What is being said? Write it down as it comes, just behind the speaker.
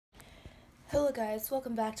Hello guys,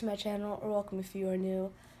 welcome back to my channel, or welcome if you are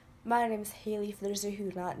new. My name is Haley, for those of you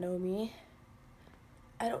who do not know me.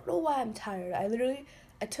 I don't know why I'm tired.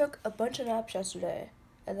 I took a bunch of naps yesterday,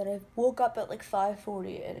 and then I woke up at like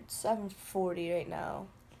 5:40, and it's 7:40 right now.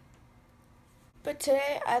 But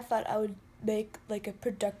today, I thought I would make like a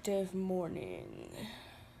productive morning.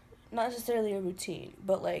 Not necessarily a routine,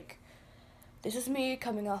 but like, this is me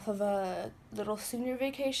coming off of a little senior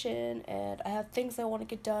vacation, and I have things I want to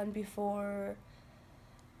get done before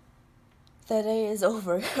the day is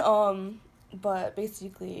over. But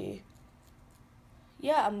basically,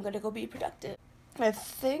 yeah, I'm gonna go be productive. I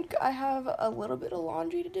think I have a little bit of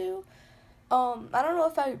laundry to do. I don't know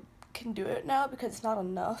if I can do it now because it's not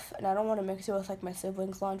enough, and I don't want to mix it with like my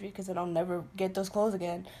siblings' laundry because then I'll never get those clothes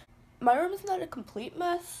again. My room is not a complete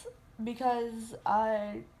mess, because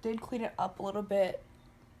I did clean it up a little bit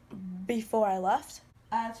before I left.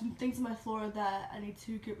 I have some things on my floor that I need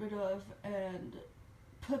to get rid of and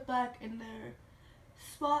put back in their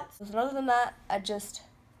spots. So other than that, I just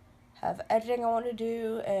have editing I want to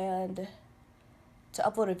do and to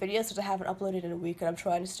upload a video, since I haven't uploaded in a week, and I'm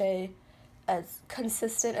trying to stay as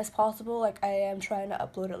consistent as possible. Like, I am trying to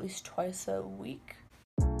upload at least twice a week.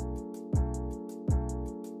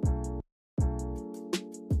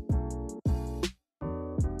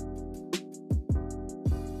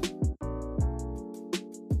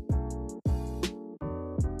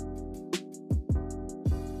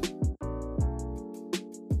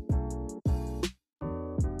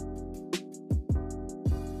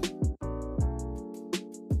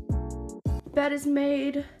 Bed is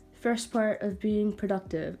made. First part of being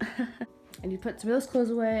productive. And you put some of those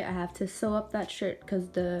clothes away. I have to sew up that shirt because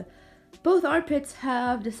both armpits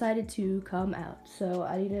have decided to come out. So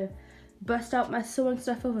I need to bust out my sewing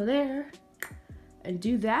stuff over there and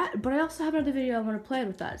do that. But I also have another video I want to plan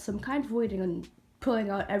with that. So I'm kind of waiting on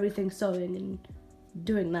pulling out everything sewing and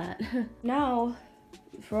doing that. Now,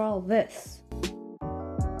 for all this.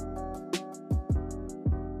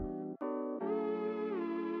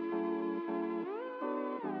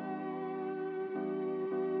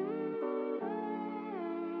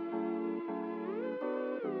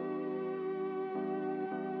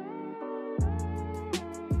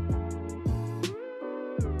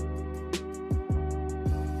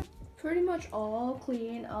 Pretty much all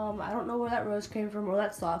clean. I don't know where that rose came from or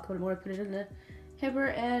that sock, but I'm gonna put it in the hamper.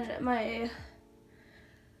 And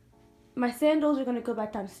my sandals are gonna go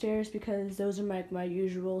back downstairs because those are my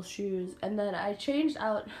usual shoes. And then I changed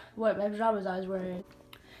out what my pajamas I was wearing.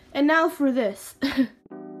 And now for this.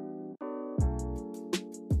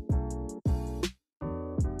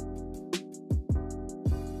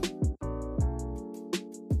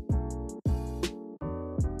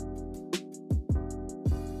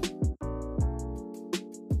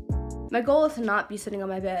 My goal is to not be sitting on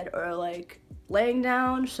my bed or like laying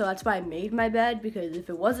down, so that's why I made my bed, because if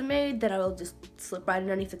it wasn't made, then I will just slip right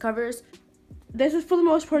underneath the covers. This is, for the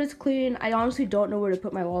most part, it's clean. I honestly don't know where to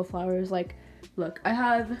put my wallflowers. Like, look, I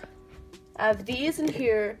have these in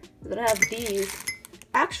here, then I have these.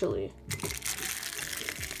 Actually,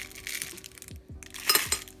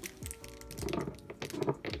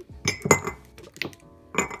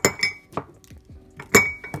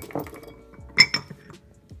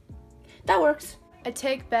 that works. I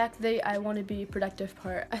take back the I want to be productive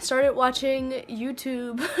part. I started watching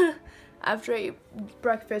YouTube after I ate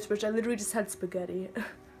breakfast, which I literally just had spaghetti.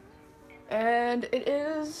 And it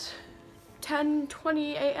is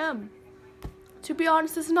 10:20 a.m. To be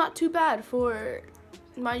honest, this is not too bad for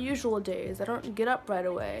my usual days. I don't get up right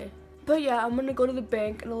away. But yeah, I'm gonna go to the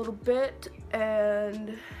bank in a little bit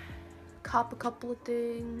and cop a couple of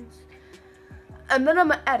things. And then I'm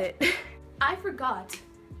gonna edit. I forgot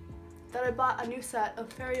that I bought a new set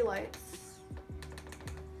of fairy lights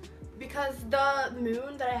because the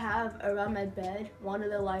moon that I have around my bed, one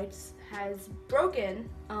of the lights has broken.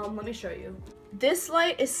 Let me show you. This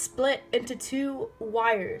light is split into two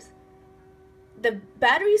wires. The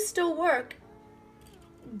batteries still work,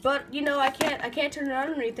 but you know, I can't turn it on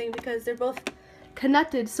or anything because they're both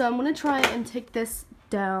connected. So I'm gonna try and take this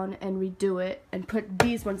down and redo it and put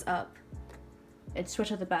these ones up and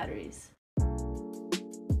switch out the batteries.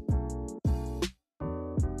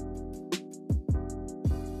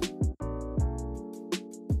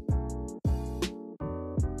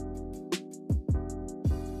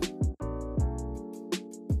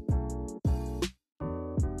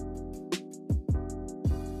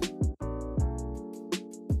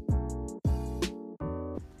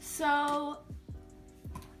 So,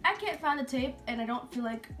 I can't find the tape, and I don't feel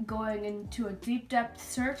like going into a deep depth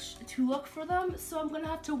search to look for them, so I'm gonna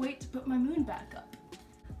have to wait to put my moon back up.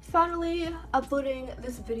 finally uploading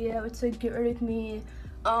this video to get ready with me.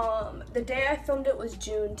 The day I filmed it was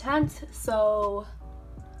June 10th, so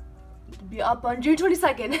it'll be up on June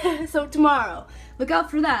 22nd, so tomorrow. Look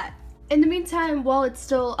out for that. In the meantime, while it's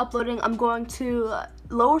still uploading, I'm going to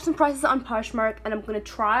lower some prices on Poshmark, and I'm going to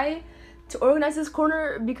try to organize this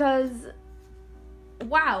corner because,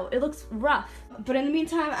 wow, it looks rough. But in the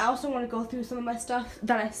meantime, I also want to go through some of my stuff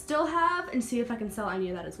that I still have and see if I can sell any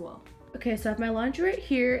of that as well. Okay, so I have my laundry right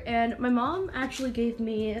here, and my mom actually gave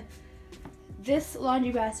me this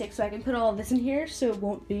laundry basket so I can put all of this in here so it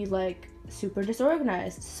won't be like super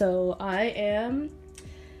disorganized. So I am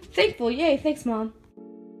thankful. Yay, thanks, Mom.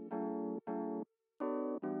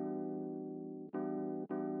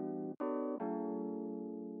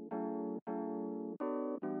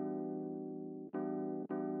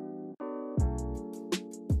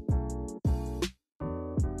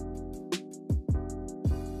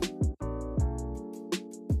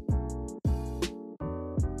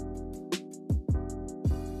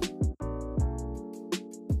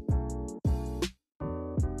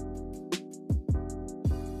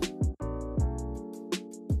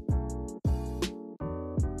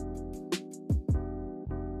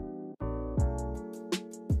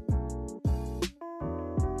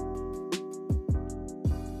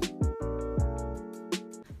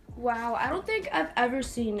 Wow, I don't think I've ever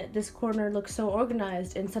seen this corner look so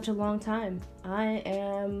organized in such a long time. I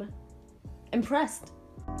am impressed.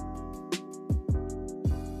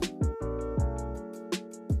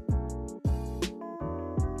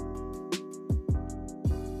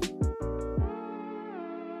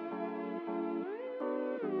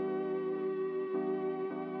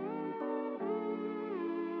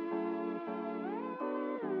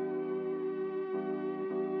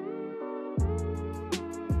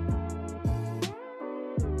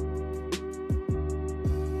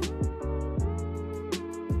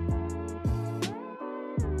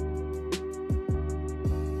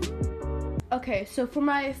 Okay, so for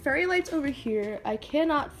my fairy lights over here, I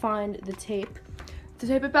cannot find the tape to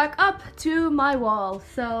tape it back up to my wall.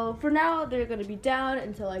 So for now, they're gonna be down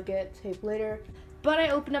until I get tape later. But I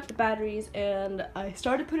opened up the batteries and I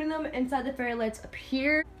started putting them inside the fairy lights up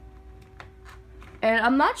here. And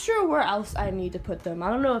I'm not sure where else I need to put them.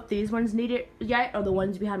 I don't know if these ones need it yet or the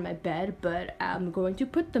ones behind my bed, but I'm going to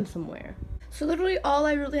put them somewhere. So literally all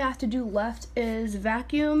I really have to do left is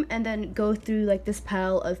vacuum and then go through like this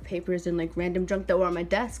pile of papers and like random junk that were on my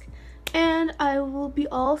desk, and I will be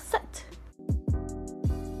all set.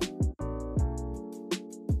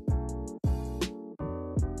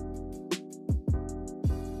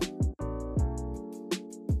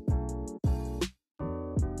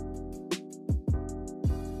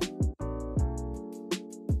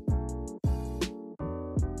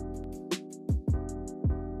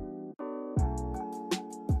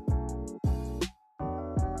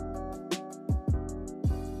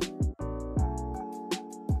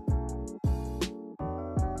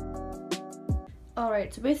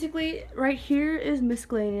 Alright, so basically right here is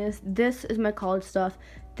miscellaneous. This is my college stuff.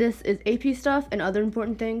 This is AP stuff and other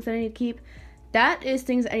important things that I need to keep. That is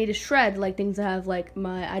things I need to shred, like things that have like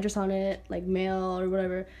my address on it, like mail or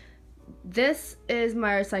whatever. This is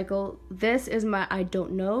my recycle. This is my I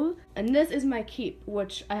don't know. And this is my keep,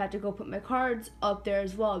 which I have to go put my cards up there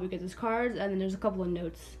as well because there's cards and then there's a couple of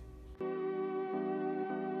notes.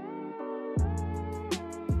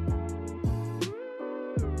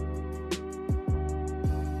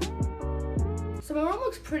 So my room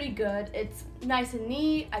looks pretty good. It's nice and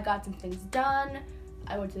neat. I got some things done.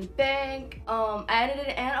 I went to the bank. I edited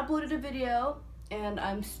and uploaded a video, and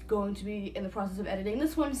I'm going to be in the process of editing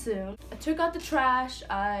this one soon. I took out the trash.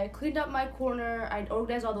 I cleaned up my corner. I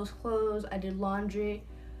organized all those clothes. I did laundry.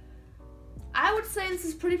 I would say this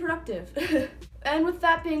is pretty productive. And with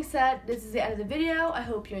that being said, this is the end of the video. I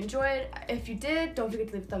hope you enjoyed. If you did, don't forget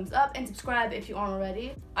to leave a thumbs up and subscribe if you aren't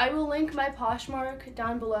already. I will link my Poshmark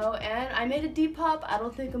down below, and I made a Depop. I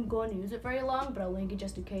don't think I'm going to use it very long, but I'll link it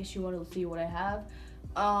just in case you want to see what I have.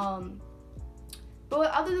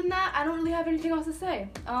 But other than that, I don't really have anything else to say.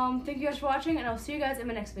 Thank you guys for watching, and I'll see you guys in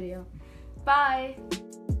my next video. Bye!